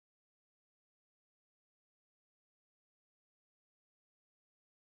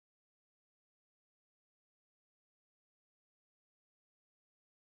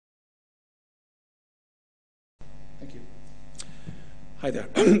Hi there.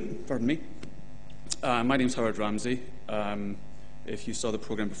 Pardon me. My name is Howard Ramsay. If you saw the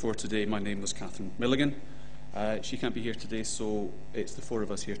programme before today, my name was Catherine Milligan. She can't be here today, so it's the four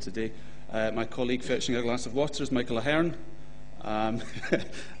of us here today. My colleague fetching a glass of water is Michael Ahern. On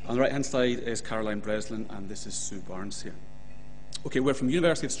the right-hand side is Caroline Breslin, and this is Sue Barnes here. Okay, we're from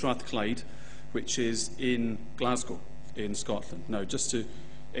University of Strathclyde, which is in Glasgow, in Scotland. Now, just to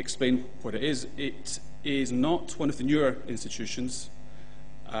explain what it is not one of the newer institutions,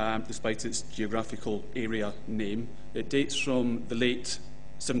 despite its geographical area name. It dates from the late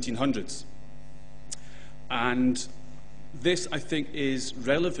 1700s. And this, I think, is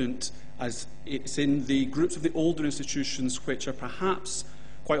relevant as it's in the groups of the older institutions which are perhaps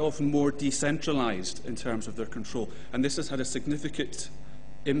quite often more decentralized in terms of their control. And this has had a significant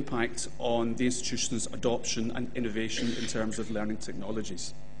impact on the institution's adoption and innovation in terms of learning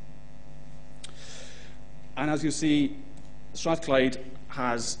technologies. And as you see, Strathclyde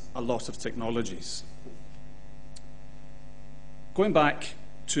has a lot of technologies. Going back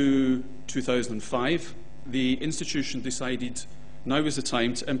to 2005, the institution decided now was the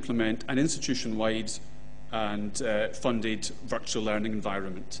time to implement an institution-wide and funded virtual learning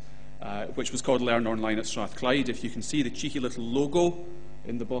environment, which was called Learn Online at Strathclyde. If you can see the cheeky little logo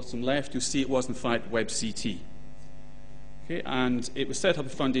in the bottom left, you'll see it was in fact WebCT. Okay, and it was set up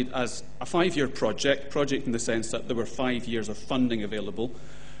and funded as a 5-year project in the sense that there were 5 years of funding available,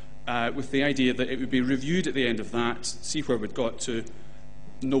 with the idea that it would be reviewed at the end of that, see where we'd got to,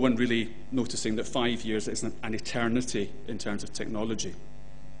 no one really noticing that 5 years is an eternity in terms of technology.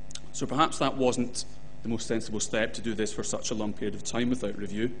 So perhaps that wasn't the most sensible step to do this for such a long period of time without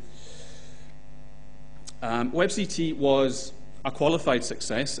review. WebCT was a qualified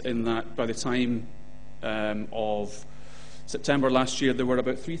success in that by the time of September last year, there were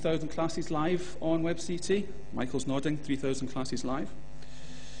about 3,000 classes live on WebCT. Michael's nodding, 3,000 classes live.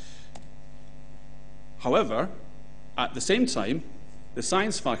 However, at the same time, the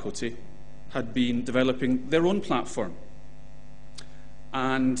science faculty had been developing their own platform.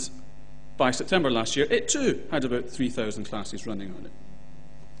 And by September last year, it too had about 3,000 classes running on it.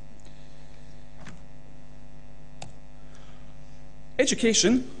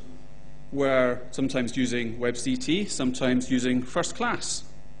 Education were sometimes using WebCT, sometimes using First Class.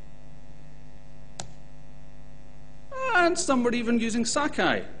 And some were even using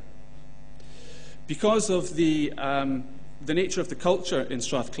Sakai. Because of the nature of the culture in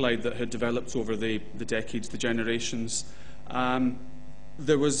Strathclyde that had developed over the decades, the generations,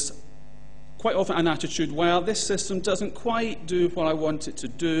 there was quite often an attitude, well, this system doesn't quite do what I want it to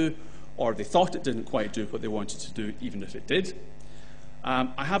do, or they thought it didn't quite do what they wanted to do, even if it did.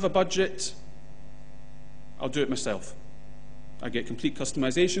 I have a budget, I'll do it myself. I get complete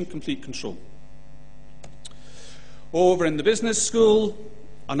customization, complete control. Over in the business school,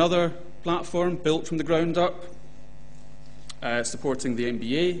 another platform built from the ground up, supporting the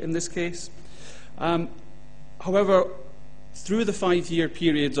MBA in this case. However, through the 5-year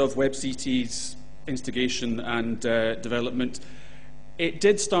period of WebCT's instigation and development, it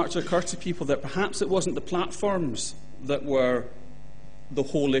did start to occur to people that perhaps it wasn't the platforms that were the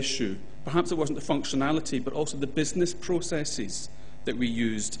whole issue. Perhaps it wasn't the functionality, but also the business processes that we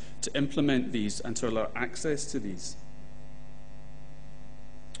used to implement these and to allow access to these.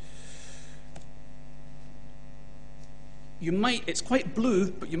 It's quite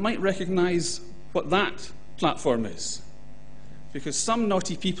blue, but you might recognize what that platform is. Because some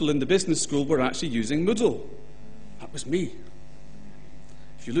naughty people in the business school were actually using Moodle. That was me.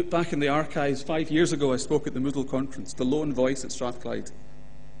 If you look back in the archives, 5 years ago I spoke at the Moodle conference, the lone voice at Strathclyde.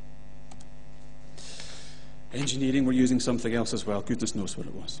 Engineering were using something else as well. Goodness knows what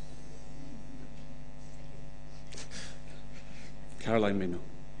it was. Caroline may know.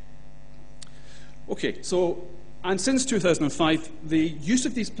 Okay, and since 2005, the use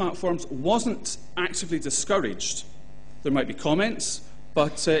of these platforms wasn't actively discouraged. There might be comments,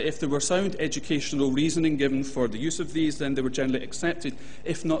 but if there were sound educational reasoning given for the use of these, then they were generally accepted,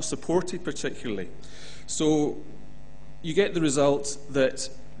 if not supported particularly. So you get the result that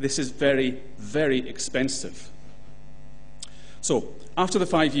this is very, very expensive. So after the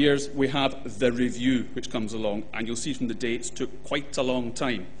 5 years, we have the review, which comes along, and you'll see from the dates it took quite a long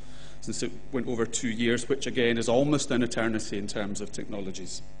time, since it went over 2 years, which again is almost an eternity in terms of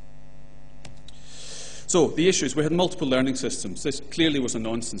technologies. So the issue is we had multiple learning systems. This clearly was a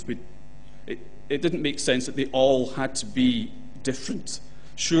nonsense. It didn't make sense that they all had to be different.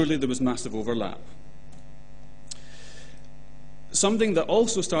 Surely there was massive overlap. Something that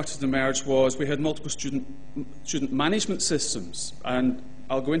also started to emerge was we had multiple student management systems, and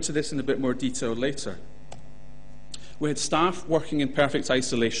I'll go into this in a bit more detail later. We had staff working in perfect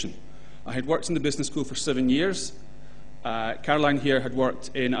isolation. I had worked in the business school for 7 years. Caroline here had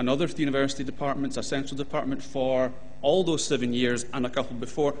worked in another of the university departments, a central department, for all those 7 years and a couple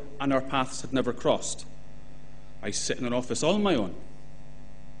before, and our paths had never crossed. I sit in an office all on my own.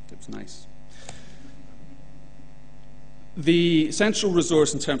 It was nice. The central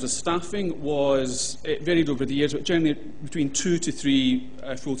resource in terms of staffing it varied over the years, but generally between 2 to 3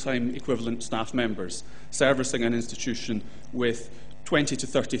 full-time equivalent staff members, servicing an institution with 20 to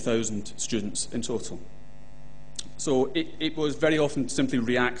 30,000 students in total. So it was very often simply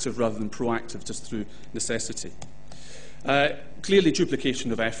reactive rather than proactive, just through necessity. Clearly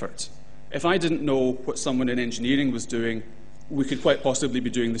duplication of effort. If I didn't know what someone in engineering was doing, we could quite possibly be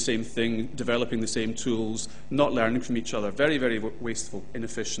doing the same thing, developing the same tools, not learning from each other. Very, very wasteful,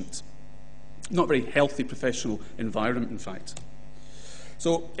 inefficient. Not very healthy professional environment, in fact.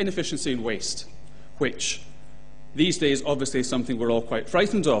 So inefficiency and waste, which these days obviously is something we're all quite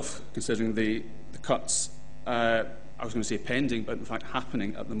frightened of, considering the cuts, I was going to say pending, but in fact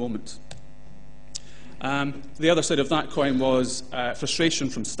happening at the moment. The other side of that coin was frustration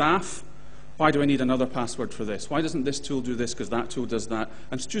from staff. Why do I need another password for this? Why doesn't this tool do this because that tool does that?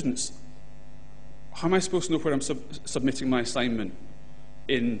 And students, how am I supposed to know where I'm submitting my assignment?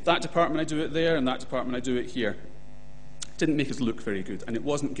 In that department I do it there, in that department I do it here. It didn't make us look very good, and it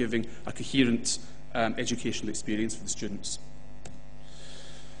wasn't giving a coherent educational experience for the students.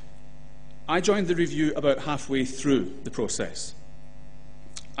 I joined the review about halfway through the process,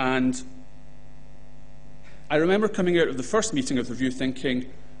 and I remember coming out of the first meeting of the review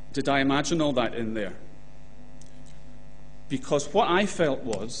thinking, did I imagine all that in there? Because what I felt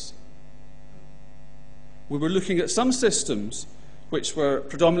was we were looking at some systems which were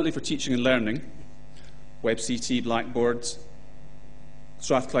predominantly for teaching and learning, WebCT, Blackboard,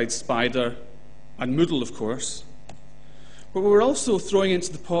 Strathclyde Spider, and Moodle, of course. But we were also throwing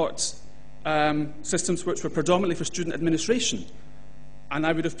into the pot systems which were predominantly for student administration. And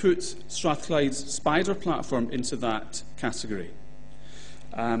I would have put Strathclyde's Spider platform into that category.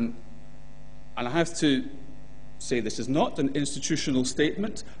 And I have to say this is not an institutional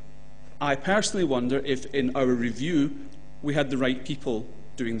statement. I personally wonder if in our review we had the right people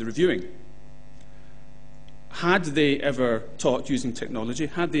doing the reviewing. Had they ever taught using technology?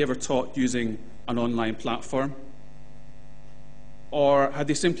 Had they ever taught using an online platform? Or had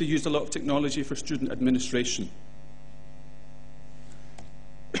they simply used a lot of technology for student administration?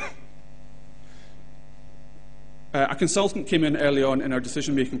 A consultant came in early on in our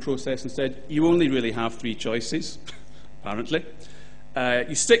decision-making process and said, you only really have 3 choices, apparently.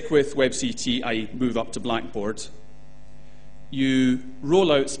 You stick with WebCT, i.e. move up to Blackboard. You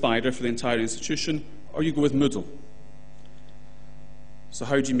roll out Spider for the entire institution, or you go with Moodle. So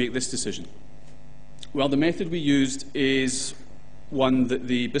how do you make this decision? Well, the method we used is one that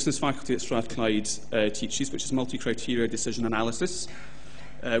the business faculty at Strathclyde teaches, which is multi-criteria decision analysis,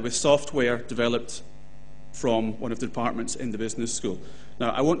 with software developed from one of the departments in the business school.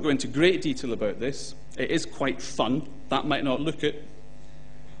 Now, I won't go into great detail about this. It is quite fun. That might not look it.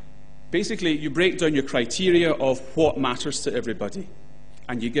 Basically, you break down your criteria of what matters to everybody,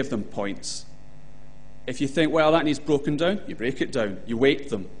 and you give them points. If you think, well, that needs broken down, you break it down, you weight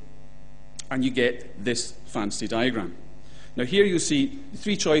them, and you get this fancy diagram. Now, here you see the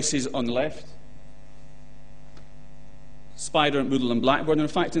 3 choices on the left: Spider, Moodle, and Blackboard. And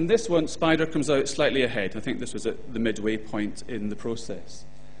in fact, in this one, Spider comes out slightly ahead. I think this was at the midway point in the process.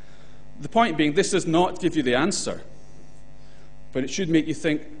 The point being, this does not give you the answer, but it should make you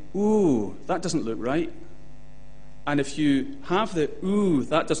think, ooh, that doesn't look right. And if you have the, ooh,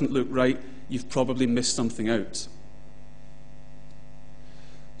 that doesn't look right, you've probably missed something out.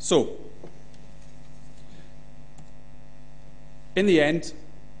 So, in the end,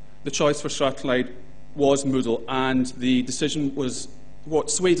 the choice for Strathclyde was Moodle, and the decision was, what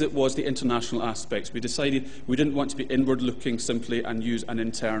swayed it was the international aspects. We decided we didn't want to be inward-looking simply and use an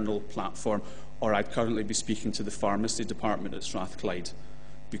internal platform, or I'd currently be speaking to the pharmacy department at Strathclyde,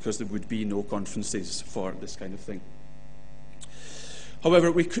 because there would be no conferences for this kind of thing.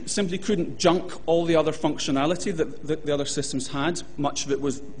 However, we simply couldn't junk all the other functionality that the other systems had. Much of it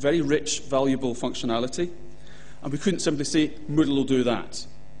was very rich, valuable functionality, and we couldn't simply say, Moodle will do that.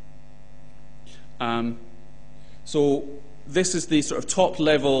 So this is the sort of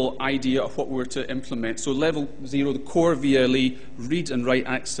top-level idea of what we were to implement. So level 0, the core VLE, read and write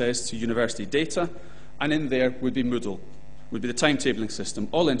access to university data, and in there would be Moodle, would be the timetabling system,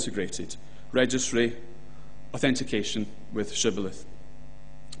 all integrated, registry, authentication with Shibboleth.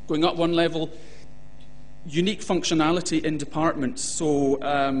 Going up one level, Unique functionality in departments. So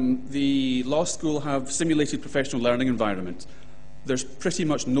the law school have simulated professional learning environment. There's pretty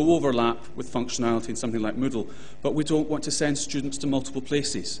much no overlap with functionality in something like Moodle, but we don't want to send students to multiple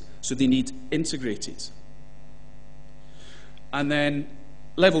places, so they need integrated. And then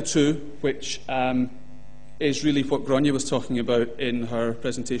level 2, which is really what Grania was talking about in her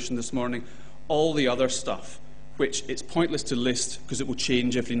presentation this morning, all the other stuff, which it's pointless to list because it will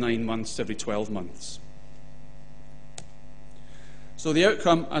change every 9 months, every 12 months. So the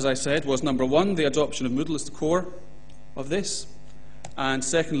outcome, as I said, was number 1, the adoption of Moodle as the core of this, and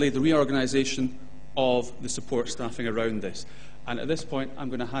secondly, the reorganisation of the support staffing around this. And at this point, I'm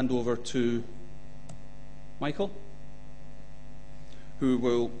going to hand over to Michael, who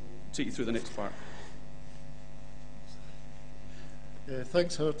will take you through the next part.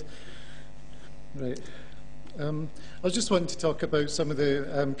 Thanks, Howard. Right. I was just wanting to talk about some of the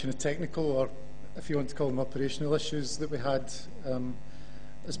kind of technical, or if you want to call them operational issues that we had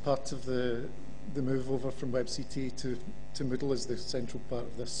as part of the move over from WebCT to Moodle as the central part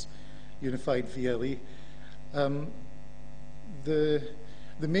of this Unified VLE. The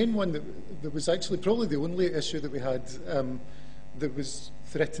main one that was actually probably the only issue that we had that was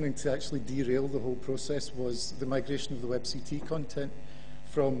threatening to actually derail the whole process was the migration of the WebCT content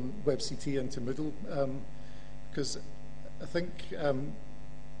from WebCT into Moodle, because I think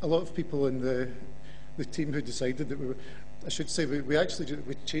a lot of people in the team who decided that I should say we actually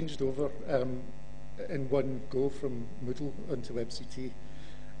changed over in one go from Moodle onto WebCT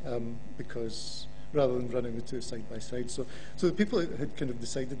because rather than running the two side by side. So the people that had kind of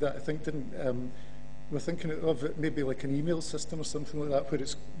decided that, I think, were thinking of it maybe like an email system or something like that, where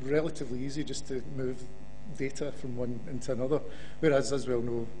it's relatively easy just to move data from one into another. Whereas, as we all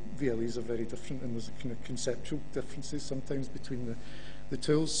know, VLEs are very different, and there's kind of conceptual differences sometimes between the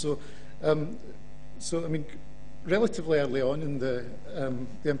tools. So I mean, relatively early on in the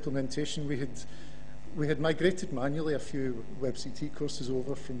implementation, we had migrated manually a few WebCT courses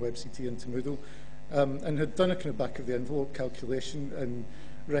over from WebCT into Moodle, and had done a kind of back of the envelope calculation and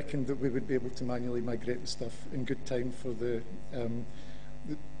reckoned that we would be able to manually migrate the stuff in good time for the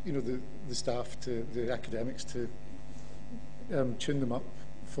staff, the academics to tune them up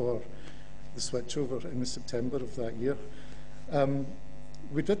for the switchover in the September of that year.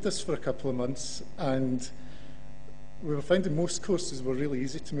 We did this for a couple of months, and we were finding most courses were really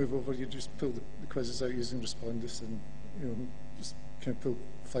easy to move over. You just pull the quizzes out using Respondus and just kind of pull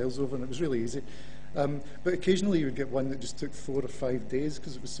files over, and it was really easy. But occasionally you would get one that just took 4 or 5 days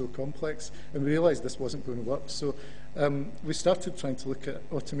because it was so complex, and we realised this wasn't going to work. So we started trying to look at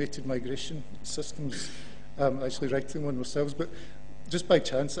automated migration systems, actually writing one ourselves. But just by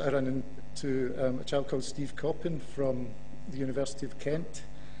chance, I ran into a chap called Steve Coppin from the University of Kent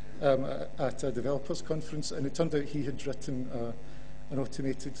at a developers conference, and it turned out he had written an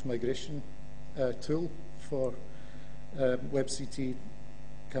automated migration tool for WebCT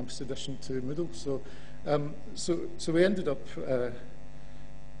Campus Edition to Moodle. So we ended up,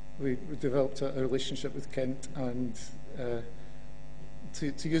 we developed a relationship with Kent, and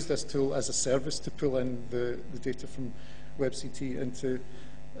to use this tool as a service to pull in the data from WebCT into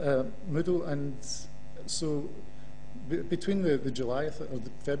Moodle. And so between the July, or the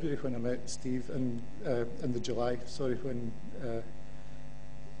February when I met Steve, and the July, sorry, when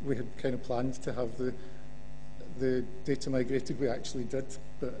we had kind of planned to have the data migrated, we actually did,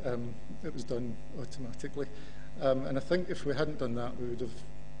 but it was done automatically. And I think if we hadn't done that, we would have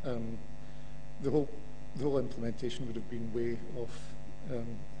the whole implementation would have been way off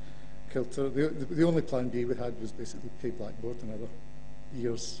kilter. The only plan B we had was basically pay Blackboard another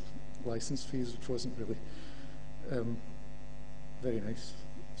year's license fees, which wasn't really very nice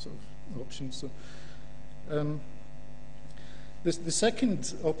sort of option. So the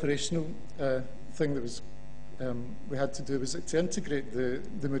second operational thing that was we had to do was to integrate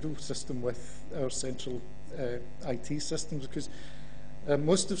the Moodle system with our central IT systems, because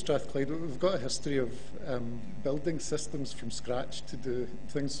most of Strathclyde, we've got a history of building systems from scratch to do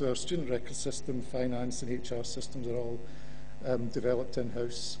things. So our student record system, finance and HR systems are all developed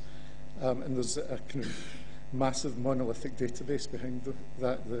in-house, and there's a kind of massive monolithic database behind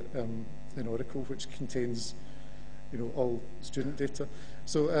that in Oracle, which contains all student data.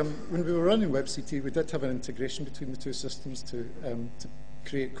 So when we were running WebCT, we did have an integration between the two systems to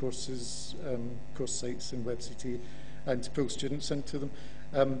create courses, course sites in WebCT, and to pull students into them.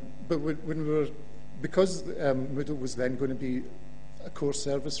 But when we were, because Moodle was then going to be a core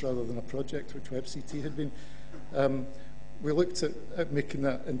service rather than a project, which WebCT had been, we looked at making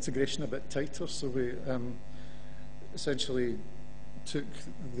that integration a bit tighter. So we essentially took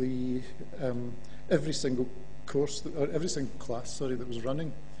the every single course, or every single class, sorry, that was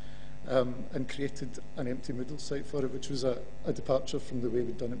running, and created an empty Moodle site for it, which was a departure from the way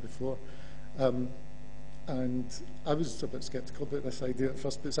we'd done it before. And I was a bit sceptical about this idea at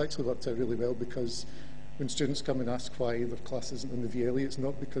first, but it's actually worked out really well, because when students come and ask why their class isn't on the VLE, it's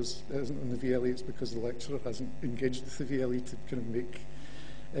not because it isn't on the VLE, it's because the lecturer hasn't engaged with the VLE to kind of make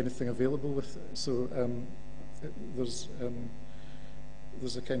anything available with it. So there's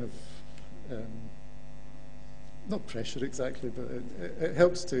a kind of, not pressure exactly, but it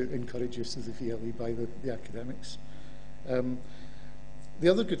helps to encourage use of the VLE by the academics. The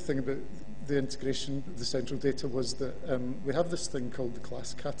other good thing about the integration of the central data was that we have this thing called the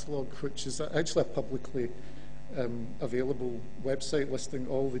class catalogue, which is actually a publicly available website listing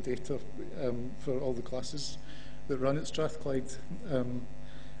all the data for all the classes that run at Strathclyde.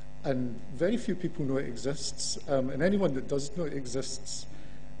 And very few people know it exists. And anyone that does know it exists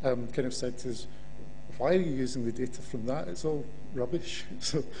kind of said to us, why are you using the data from that? It's all rubbish.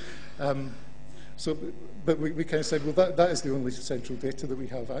 But we kind of said, well, that is the only central data that we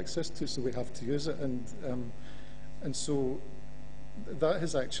have access to, so we have to use it. And so that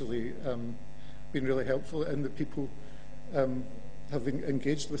has actually been really helpful in that people have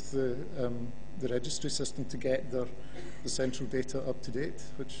engaged with the registry system to get the central data up to date,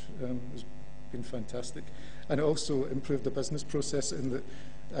 which has been fantastic. And it also improved the business process in that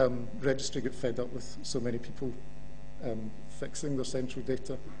registry got fed up with so many people fixing their central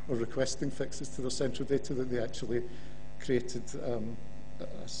data or requesting fixes to their central data that they actually created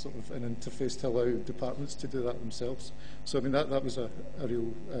a sort of an interface to allow departments to do that themselves. So I mean that was a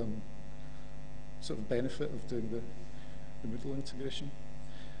real sort of benefit of doing the Moodle integration.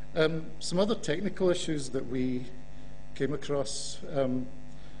 Some other technical issues that we came across.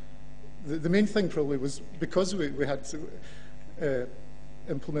 The main thing probably was because we had to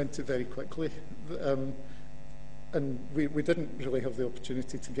implement it very quickly, and we didn't really have the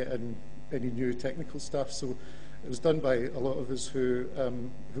opportunity to get in any new technical staff, so it was done by a lot of us who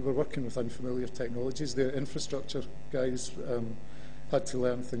were working with unfamiliar technologies. The infrastructure guys had to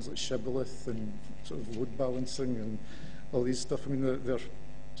learn things like shibboleth and sort of load balancing and all these stuff. I mean, they're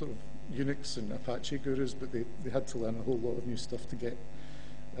sort of Unix and Apache gurus, but they had to learn a whole lot of new stuff to get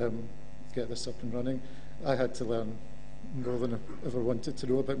this up and running. I had to learn more than I ever wanted to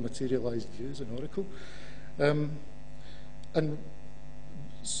know about materialized views in Oracle. And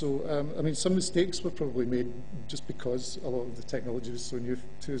so, I mean, some mistakes were probably made just because a lot of the technology was so new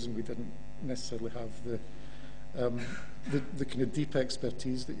to us and we didn't necessarily have the kind of deep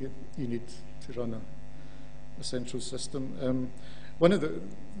expertise that you need to run a central system. One of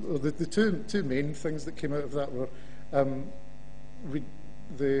the two main things that came out of that were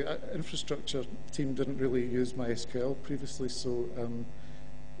the infrastructure team didn't really use MySQL previously, so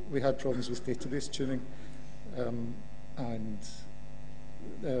we had problems with database tuning, and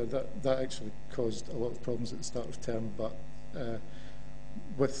that actually caused a lot of problems at the start of term, but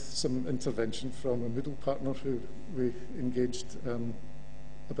with some intervention from a Moodle partner who we engaged a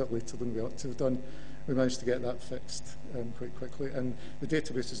bit later than we ought to have done, we managed to get that fixed quite quickly, and the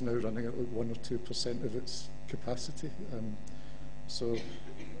database is now running at like 1 or 2% of its capacity. So, you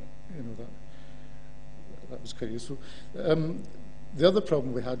know, that was quite useful. The other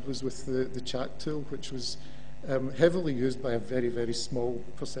problem we had was with the chat tool, which was heavily used by a very, very small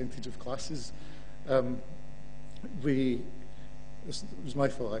percentage of classes. This was my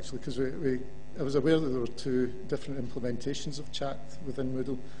fault actually, because I was aware that there were 2 different implementations of chat within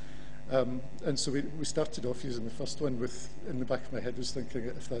Moodle. And so we started off using the first one with, in the back of my head, was thinking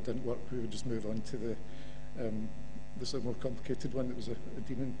if that didn't work, we would just move on to the sort of more complicated one that was a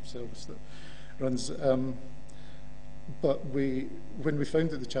daemon service that runs. But when we found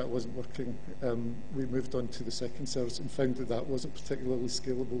that the chat wasn't working, we moved on to the second service and found that that wasn't particularly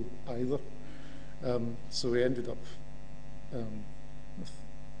scalable either. So we ended up with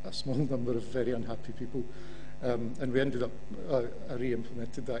a small number of very unhappy people. And we ended up, I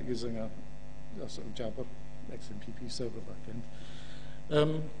re-implemented that using a sort of Jabber XMPP server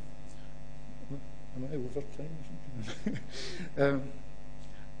backend. Am I over time or something?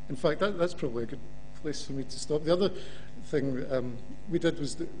 In fact, that's probably a good place for me to stop. The other thing we did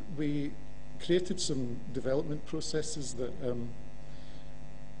was that we created some development processes that,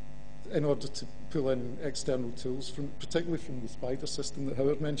 in order to pull in external tools, particularly from the Spider system that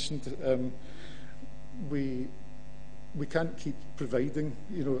Howard mentioned, we can't keep providing,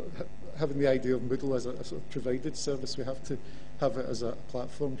 you know, having the idea of Moodle as a sort of provided service. We have to have it as a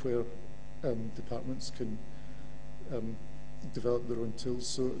platform where departments can develop their own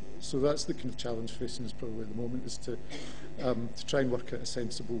tools. So that's the kind of challenge facing us probably at the moment, is to try and work out a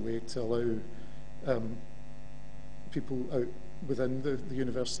sensible way to allow people out within the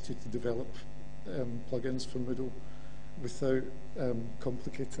university to develop plugins for Moodle without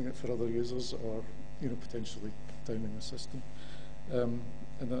complicating it for other users or potentially downing the system. And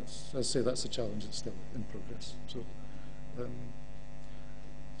that's, as I say, that's a challenge that's still in progress.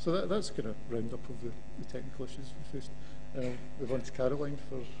 So that's kind of roundup of the technical issues we faced. Move on to Caroline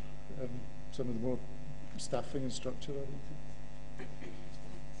for some of the more staffing and structure oriented.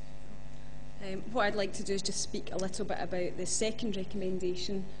 What I'd like to do is just speak a little bit about the second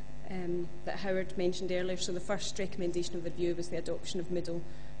recommendation that Howard mentioned earlier. So the first recommendation of the review was the adoption of Moodle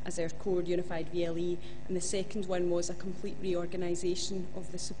as our core Unified VLE, and the second one was a complete reorganisation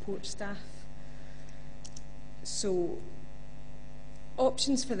of the support staff. So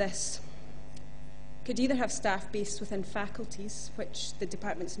options for this could either have staff based within faculties, which the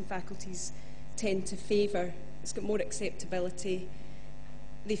departments and faculties tend to favour. It's got more acceptability,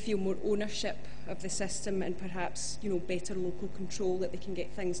 they feel more ownership of the system, and perhaps better local control, that they can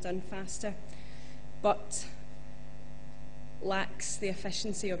get things done faster, but lacks the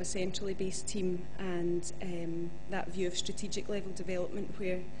efficiency of a centrally based team and that view of strategic level development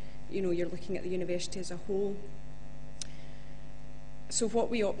where you're looking at the university as a whole. So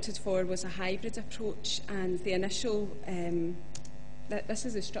what we opted for was a hybrid approach, and the initial, this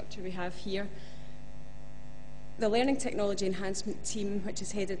is the structure we have here. The Learning Technology Enhancement Team, which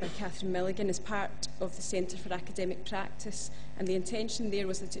is headed by Catherine Milligan, is part of the Centre for Academic Practice, and the intention there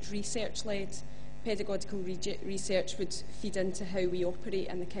was that it's research-led. Pedagogical research would feed into how we operate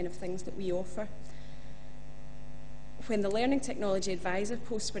and the kind of things that we offer. When the Learning Technology Advisor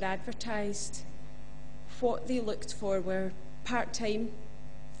posts were advertised, what they looked for were part-time,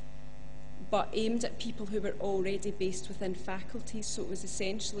 but aimed at people who were already based within faculties. So it was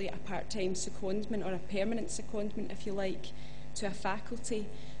essentially a part-time secondment, or a permanent secondment, if you like, to a faculty.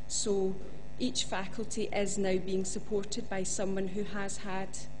 So each faculty is now being supported by someone who has had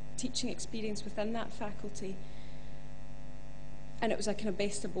teaching experience within that faculty. And it was a kind of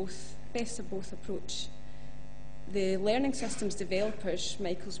best of both approach. The learning systems developers,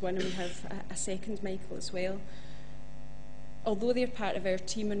 Michael's one, and we have a second Michael as well. Although they're part of our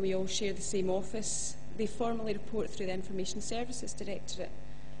team and we all share the same office, they formally report through the Information Services Directorate.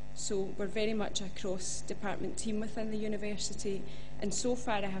 So we're very much a cross-department team within the university, and so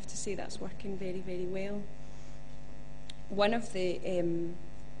far I have to say that's working very, very well. One of the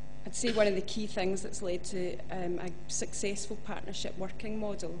key things that's led to a successful partnership working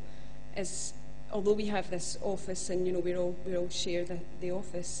model is, although we have this office and we all share the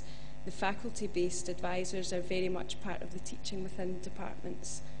office, the faculty-based advisors are very much part of the teaching within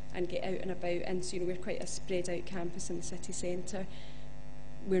departments and get out and about. And so we're quite a spread-out campus in the city centre.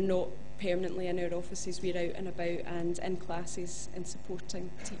 We're not permanently in our offices. We're out and about and in classes and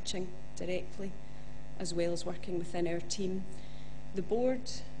supporting teaching directly, as well as working within our team. The board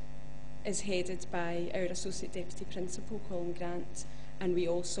is headed by our Associate Deputy Principal, Colin Grant, and we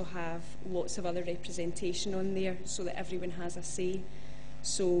also have lots of other representation on there so that everyone has a say.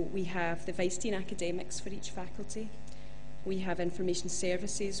 So we have the Vice Dean Academics for each faculty, we have Information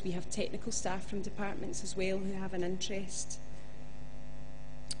Services, we have technical staff from departments as well who have an interest,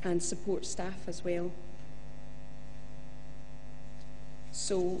 and support staff as well.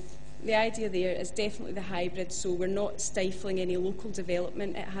 So the idea there is definitely the hybrid, so we're not stifling any local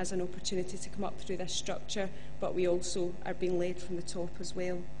development. It has an opportunity to come up through this structure, but we also are being led from the top as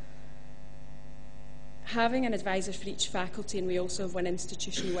well. Having an advisor for each faculty, and we also have one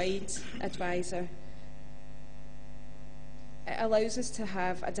institution-wide advisor, it allows us to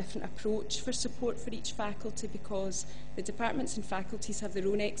have a different approach for support for each faculty, because the departments and faculties have their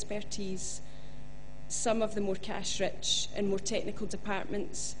own expertise. Some of the more cash-rich and more technical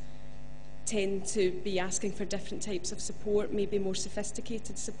departments tend to be asking for different types of support, maybe more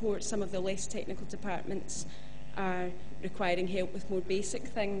sophisticated support. Some of the less technical departments are requiring help with more basic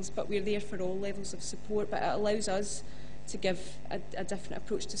things, but we're there for all levels of support. But it allows us to give a different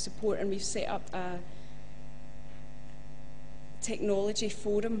approach to support, and we've set up a technology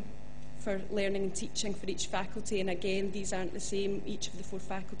forum for learning and teaching for each faculty, and again, these aren't the same. Each of the 4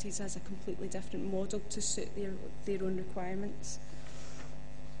 faculties has a completely different model to suit their own requirements.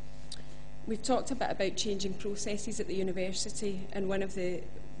 We've talked a bit about changing processes at the university, and one of the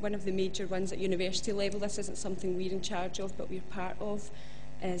major ones at university level, this isn't something we're in charge of, but we're part of,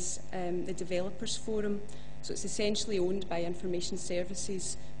 is the Developers Forum. So it's essentially owned by Information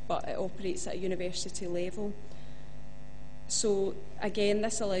Services, but it operates at a university level. So again,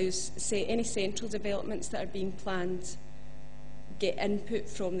 this allows any central developments that are being planned get input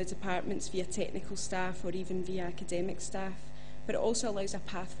from the departments via technical staff or even via academic staff, but it also allows a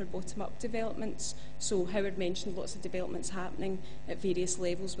path for bottom-up developments. So Howard mentioned lots of developments happening at various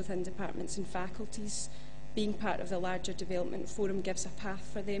levels within departments and faculties. Being part of the larger development forum gives a path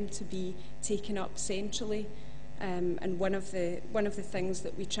for them to be taken up centrally. And one of the things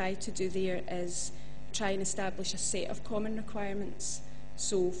that we try to do there is try and establish a set of common requirements.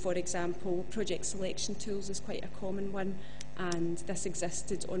 So, for example, project selection tools is quite a common one, and this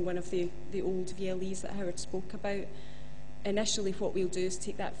existed on one of the old VLEs that Howard spoke about. Initially, what we'll do is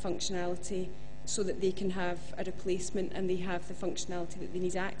take that functionality so that they can have a replacement and they have the functionality that they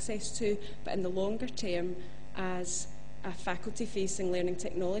need access to. But in the longer term, as a faculty-facing learning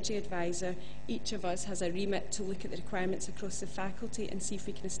technology advisor, each of us has a remit to look at the requirements across the faculty and see if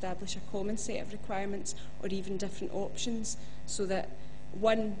we can establish a common set of requirements or even different options, so that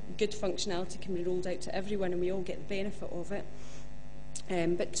one, good functionality can be rolled out to everyone and we all get the benefit of it,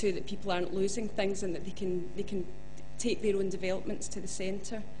 but two, that people aren't losing things and that they can take their own developments to the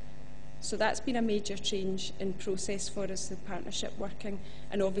centre. So that's been a major change in process for us, the partnership working,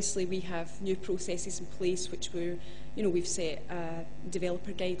 and obviously we have new processes in place which we've set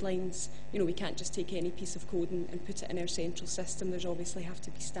developer guidelines. We can't just take any piece of code and put it in our central system. There's obviously have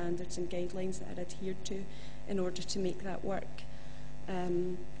to be standards and guidelines that are adhered to in order to make that work.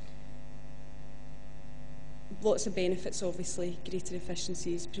 Lots of benefits, obviously, greater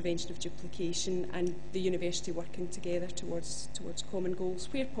efficiencies, prevention of duplication, and the university working together towards common goals.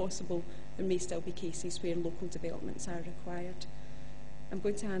 Where possible, there may still be cases where local developments are required. I'm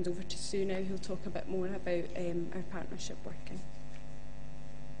going to hand over to Sue now, who'll talk a bit more about our partnership working.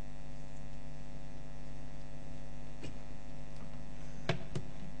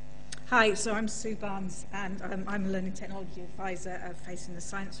 Hi, so I'm Sue Barnes, and I'm a Learning Technology Advisor facing the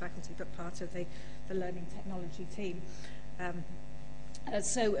Science faculty, but part of the Learning Technology team.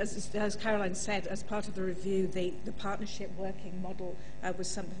 So as Caroline said, as part of the review, the partnership working model was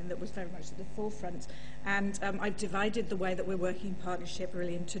something that was very much at the forefront. And I've divided the way that we're working in partnership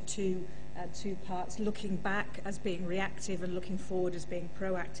really into two parts, looking back as being reactive and looking forward as being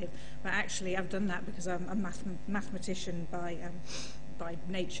proactive. But actually I've done that because I'm a mathematician by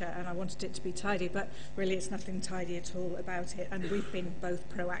nature, and I wanted it to be tidy, but really it's nothing tidy at all about it, and we've been both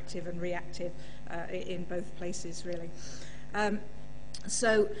proactive and reactive in both places, really.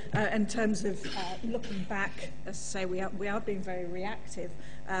 So in terms of looking back, as I say, we are being very reactive,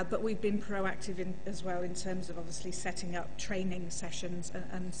 but we've been proactive as well in terms of obviously setting up training sessions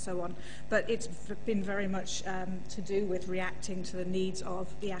and so on. But it's been very much to do with reacting to the needs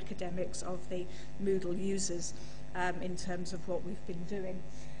of the academics, of the Moodle users, in terms of what we've been doing.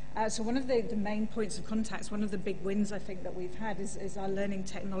 So one of the main points of contact, one of the big wins I think that we've had is our Learning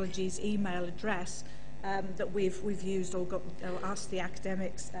Technologies email address that we've used or asked the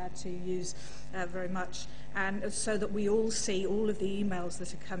academics to use very much, and so that we all see all of the emails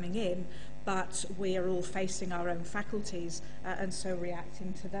that are coming in, but we are all facing our own faculties and so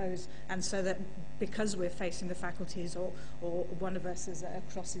reacting to those, and so that because we're facing the faculties or one of us as a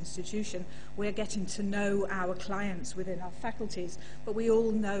cross-institution, we're getting to know our clients within our faculties, but we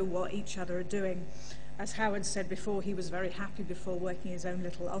all know what each other are doing. As Howard said before, he was very happy before working in his own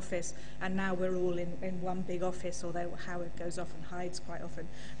little office, and now we're all in one big office, although Howard goes off and hides quite often.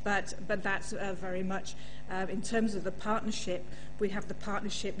 But that's very much, in terms of the partnership, we have the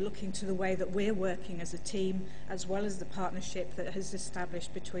partnership looking to the way that we're working as a team, as well as the partnership that has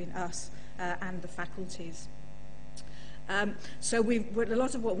established between us and the faculties. So a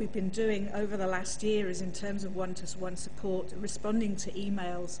lot of what we've been doing over the last year is in terms of one-to-one support, responding to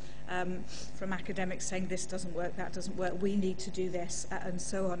emails from academics saying this doesn't work, that doesn't work, we need to do this, and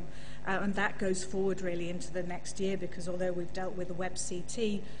so on. And that goes forward really into the next year, because although we've dealt with the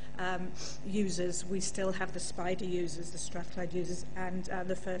WebCT users, we still have the Spider users, the Strathclyde users, and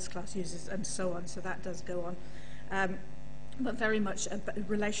the first class users, and so on. So that does go on. But very much a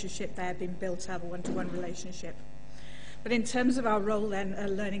relationship there being built up, a one-to-one relationship. But in terms of our role then,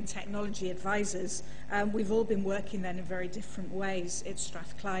 learning technology advisors, we've all been working then in very different ways. It's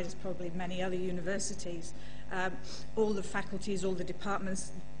Strathclyde, as probably many other universities. All the faculties, all the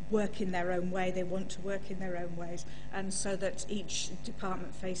departments work in their own way. They want to work in their own ways. And so that each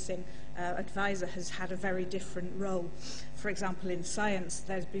department-facing advisor has had a very different role. For example, in science,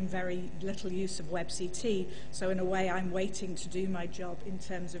 there's been very little use of WebCT. So in a way, I'm waiting to do my job in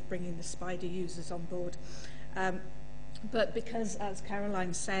terms of bringing the Spider users on board. But because, as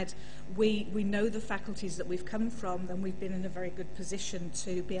Caroline said, we know the faculties that we've come from, then we've been in a very good position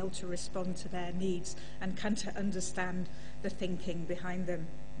to be able to respond to their needs and come to understand the thinking behind them.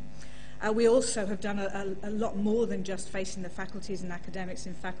 We also have done a lot more than just facing the faculties and academics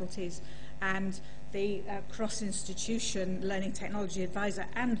in faculties, and the cross-institution learning technology advisor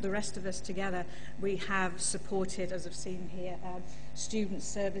and the rest of us together, we have supported, as I've seen here, student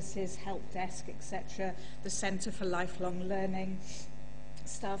services, help desk, etc., the Centre for Lifelong Learning,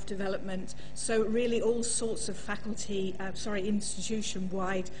 staff development, so really all sorts of faculty,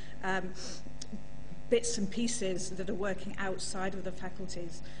 institution-wide bits and pieces that are working outside of the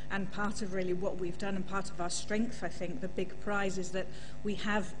faculties. And part of really what we've done, and part of our strength, I think, the big prize, is that we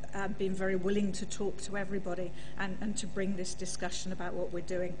have been very willing to talk to everybody and to bring this discussion about what we're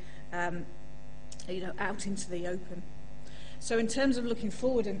doing out into the open. So in terms of looking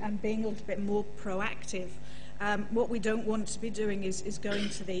forward and being a little bit more proactive, what we don't want to be doing is going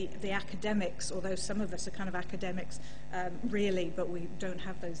to the academics, although some of us are kind of academics really, but we don't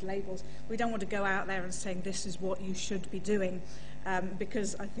have those labels. We don't want to go out there and saying this is what you should be doing,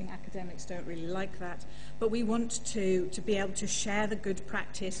 because I think academics don't really like that. But we want to be able to share the good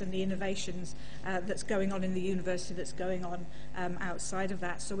practice and the innovations that's going on in the university, that's going on outside of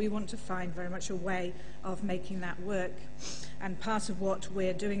that. So we want to find very much a way of making that work. And part of what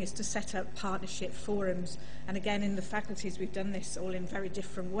we're doing is to set up partnership forums. And again, in the faculties, we've done this all in very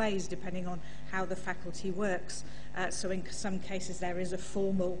different ways, depending on how the faculty works. So in some cases, there is a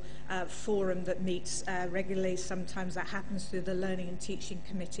formal forum that meets regularly. Sometimes that happens through the learning and teaching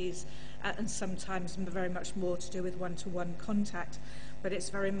committees, and sometimes very much more to do with one-to-one contact. But it's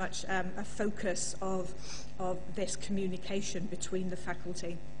very much a focus of this communication between the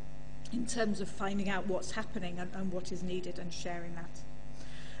faculty in terms of finding out what's happening and what is needed and sharing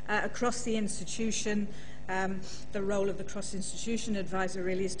that. Across the institution, the role of the cross-institution advisor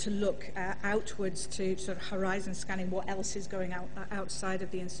really is to look outwards, to sort of horizon scanning what else is going outside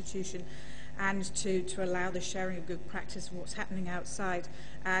of the institution, and to allow the sharing of good practice of what's happening outside.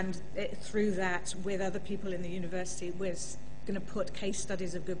 And through that, with other people in the university, we're going to put case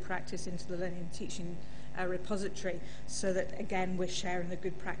studies of good practice into the learning and teaching repository, so that again we're sharing the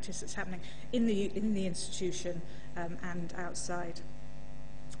good practice that's happening in the institution and outside.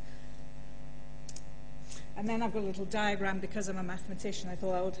 And then I've got a little diagram, because I'm a mathematician. I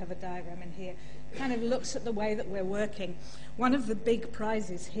thought I would have a diagram in here. Kind of looks at the way that we're working. One of the big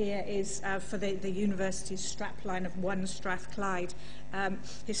prizes here is for the university's strapline of One Strathclyde.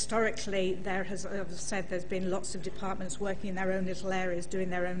 Historically, as I've said, there's been lots of departments working in their own little areas, doing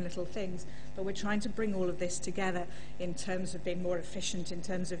their own little things, but we're trying to bring all of this together in terms of being more efficient, in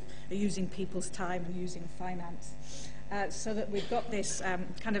terms of using people's time and using finance. So that we've got this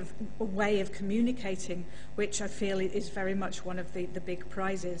kind of a way of communicating, which I feel is very much one of the big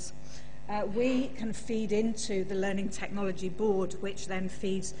prizes. We can feed into the Learning Technology Board, which then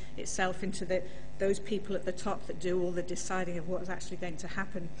feeds itself into those people at the top that do all the deciding of what's actually going to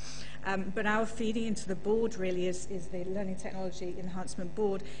happen. But our feeding into the board really is the Learning Technology Enhancement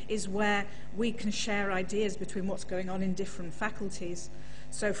Board, is where we can share ideas between what's going on in different faculties.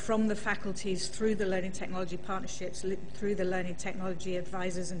 So from the faculties, through the learning technology partnerships, through the learning technology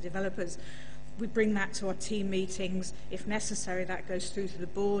advisors and developers, we bring that to our team meetings. If necessary, that goes through to the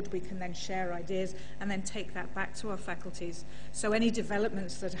board. We can then share ideas and then take that back to our faculties. So any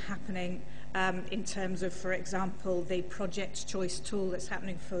developments that are happening in terms of, for example, the project choice tool that's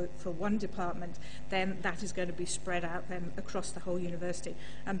happening for one department, then that is going to be spread out then across the whole university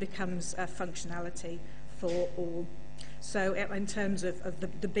and becomes a functionality for all. So in terms of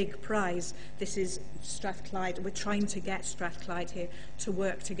the big prize, this is Strathclyde. We're trying to get Strathclyde here to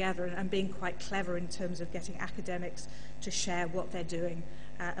work together and being quite clever in terms of getting academics to share what they're doing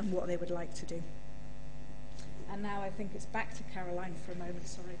and what they would like to do. And now I think it's back to Caroline for a moment,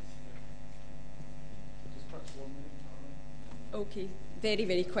 sorry. Just perhaps 1 minute, Caroline. Okay, very,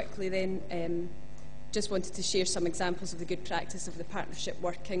 very quickly then. Just wanted to share some examples of the good practice of the partnership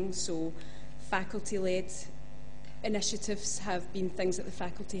working. So faculty-led initiatives have been things that the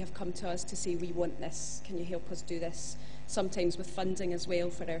faculty have come to us to say, we want this, can you help us do this? Sometimes with funding as well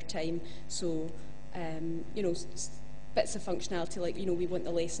for our time. So, bits of functionality like, we want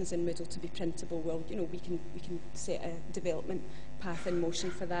the lessons in Moodle to be printable. Well, we can set a development path in motion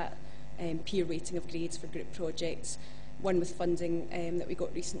for that. Peer rating of grades for group projects. One with funding that we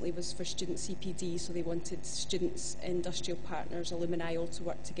got recently was for student CPD, so they wanted students, industrial partners, alumni all to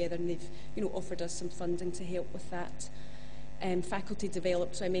work together, and they've offered us some funding to help with that. Faculty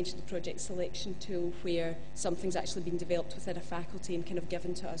developed, so I mentioned the project selection tool, where something's actually been developed within a faculty and kind of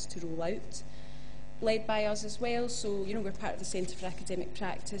given to us to roll out. led by us as well. So, you know, we're part of the Centre for Academic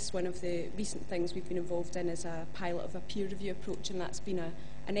Practice. One of the recent things we've been involved in is a pilot of a peer review approach, and that's been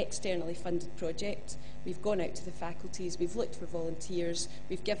an externally funded project. We've gone out to the faculties, we've looked for volunteers,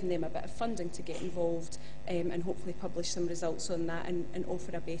 we've given them a bit of funding to get involved, and hopefully publish some results on that and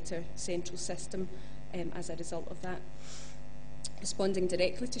offer a better central system as a result of that. Responding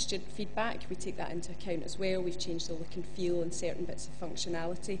directly to student feedback, we take that into account as well. We've changed the look and feel and certain bits of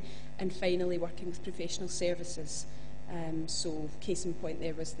functionality. And finally, working with professional services. So case in point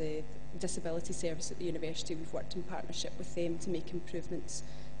there was the disability service at the university. We've worked in partnership with them to make improvements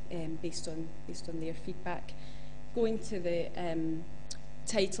based on their feedback. Going to the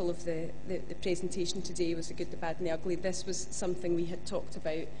title of the presentation today was The Good, the Bad and the Ugly. This was something we had talked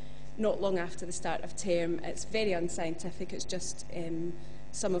about not long after the start of term. It's very unscientific. It's just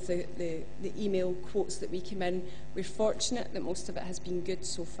some of the email quotes that we came in. We're fortunate that most of it has been good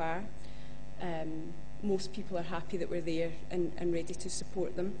so far. Most people are happy that we're there and ready to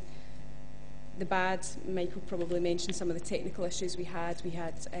support them. The bad, Michael probably mentioned some of the technical issues we had. We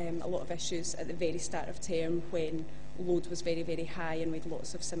had a lot of issues at the very start of term when load was very, very high and we had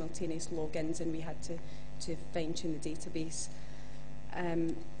lots of simultaneous logins and we had to fine-tune the database.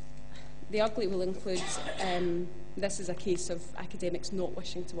 The ugly will include, this is a case of academics not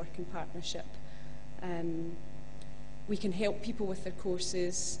wishing to work in partnership. We can help people with their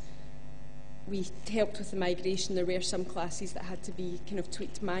courses. We helped with the migration. There were some classes that had to be kind of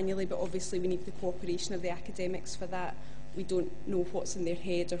tweaked manually, but obviously we need the cooperation of the academics for that. We don't know what's in their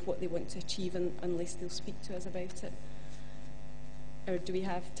head or what they want to achieve unless they'll speak to us about it. Or do we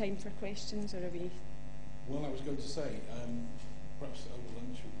have time for questions, or are we? Well, I was going to say, perhaps over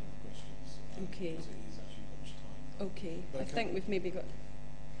lunch we can have questions. Okay. Because it is actually lunchtime. Okay. But I think we've maybe got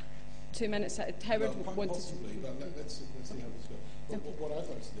 2 minutes. Howard well, wanted possibly, but let's see how this goes. But Okay. what I'd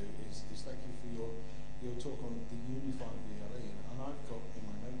like to do is thank you for your talk on the Unified VLE, and I've got in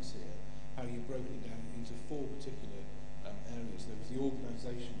my notes here how you've broken it down into 4 particular areas. There was the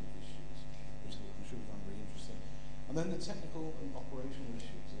organisational issues, which I'm sure you find very interesting, and then the technical and operational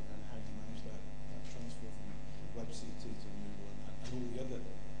issues, and how you manage that transfer from WebCT to Moodle and all the other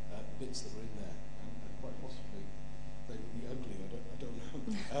bits that were in there, and quite possibly they would be ugly, I don't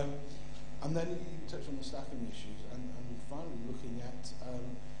know. And then you touched on the staffing issues, and finally looking at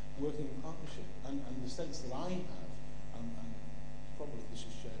working in partnership. And the sense that I have, and probably this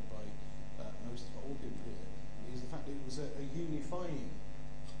is shared by most of all people here, is the fact that it was a unifying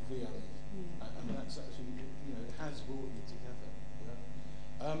VLE, and that's actually, you know, it has brought you together. You know?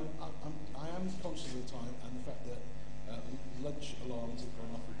 I am conscious of the time and the fact that lunch alarms have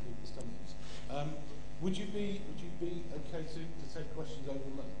gone off with people's tummies. Would you be okay to take questions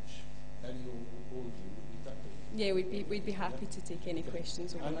over lunch? Any or all of you, would that be? Yeah, we'd be happy to take any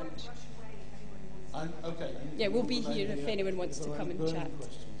questions over lunch. And Yeah, we'll be here if anyone wants to come and chat.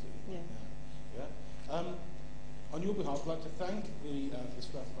 On your behalf, I'd like to thank the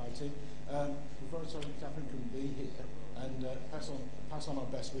Strathclyde team. We're very sorry Catherine couldn't be here, and pass on our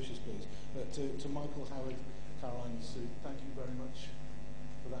best wishes, please. But to Michael, Howard, Caroline, and Sue, thank you very much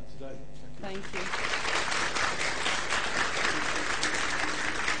for that today. Thank you.